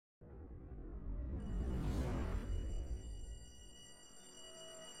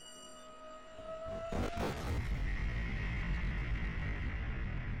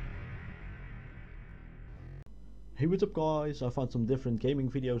Hey, what's up guys, I found some different gaming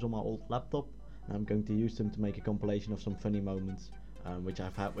videos on my old laptop and I'm going to use them to make a compilation of some funny moments which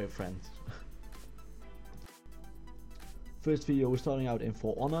I've had with friends. First video was starting out in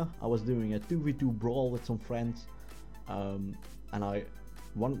For Honor. I was doing a 2v2 brawl with some friends and my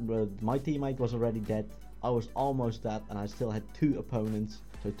teammate was already dead. I was almost dead and I still had two opponents,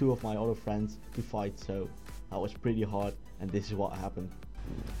 so two of my other friends to fight, so that was pretty hard and this is what happened.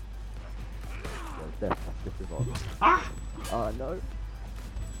 This is awesome. Ah! No.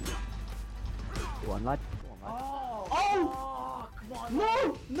 Go on, lad. Go on, lad. Oh! Come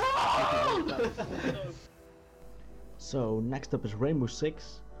on! No! So next up is Rainbow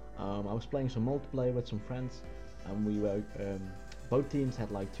Six. I was playing some multiplayer with some friends and we were both teams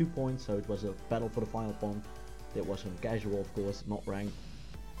had like 2 points, so it was a battle for the final point. It was some casual, of course, not ranked.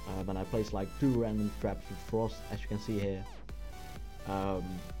 And I placed like 2 random traps with Frost, as you can see here.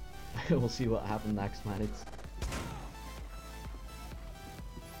 We'll see what happened next, man. It's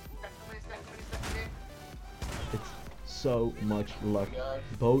so much luck.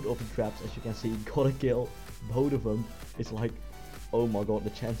 Both of the traps, as you can see, got a kill. Both of them. It's like, oh my god, the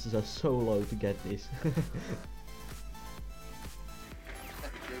chances are so low to get this.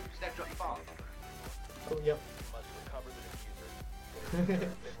 Oh, yep.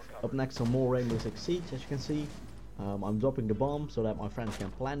 Up next, some more Rainbow Six Siege, as you can see. I'm dropping the bomb so that my friends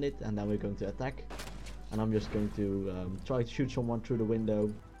can plant it, and then we're going to attack. And I'm just going to try to shoot someone through the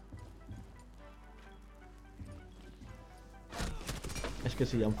window. As you can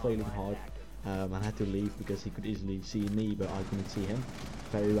see, I'm failing hard. I had to leave because he could easily see me, but I couldn't see him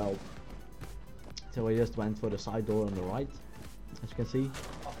very well. So I just went for the side door on the right, as you can see.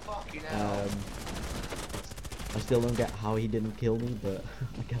 I still don't get how he didn't kill me, but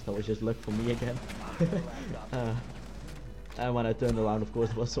I guess that was just luck for me again. And when I turned around, of course,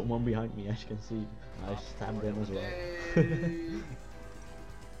 there was someone behind me, as you can see. I stabbed him as well.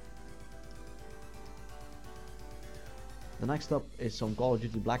 The next up is some Call of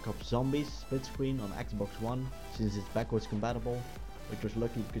Duty Black Ops Zombies split screen on Xbox One, since it's backwards compatible, which was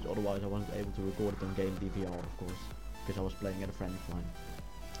lucky because otherwise I wasn't able to record it on game DVR, of course, because I was playing at a friend of mine.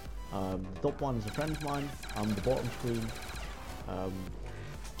 The top one is a friend of mine. On the bottom screen, I'm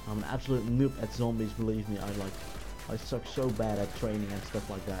an absolute noob at zombies, believe me. I suck so bad at training and stuff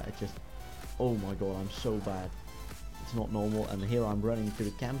like that. It just, oh my god, I'm so bad. It's not normal. And here I'm running to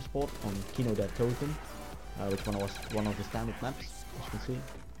the campspot on Kino Dead Totem, which was one of the standard maps, as you can see.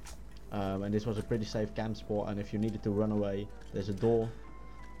 And this was a pretty safe campspot, and if you needed to run away, there's a door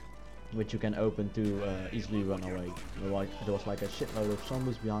which you can open to easily run away. There was like a shitload of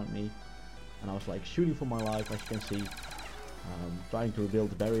zombies behind me, and I was like shooting for my life, as you can see. Trying to rebuild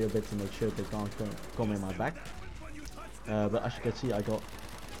the barrier a bit to make sure they can't come in my back. But as you can see, I got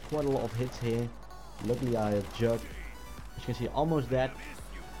quite a lot of hits here. Luckily I have Jug, as you can see, almost dead.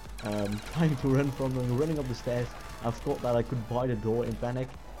 Trying to run from them, running up the stairs. I thought that I could buy the door in panic,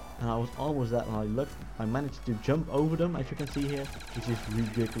 and I was almost dead, and I managed to jump over them, as you can see here, which is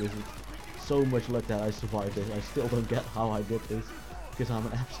ridiculous. It's so much luck that I survived this. I still don't get how I did this, because I'm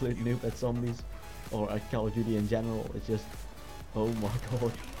an absolute noob at zombies, or at Call of Duty in general. It's just, oh my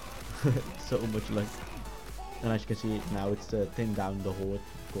god, so much luck. And as you can see, now it's thinned down the horde,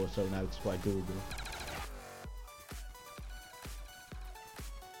 of course, so now it's quite doable.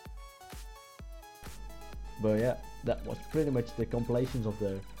 But yeah, that was pretty much the compilations of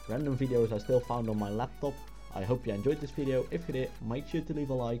the random videos I still found on my laptop. I hope you enjoyed this video. If you did, make sure to leave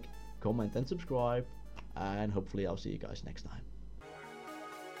a like, comment and subscribe, and hopefully I'll see you guys next time.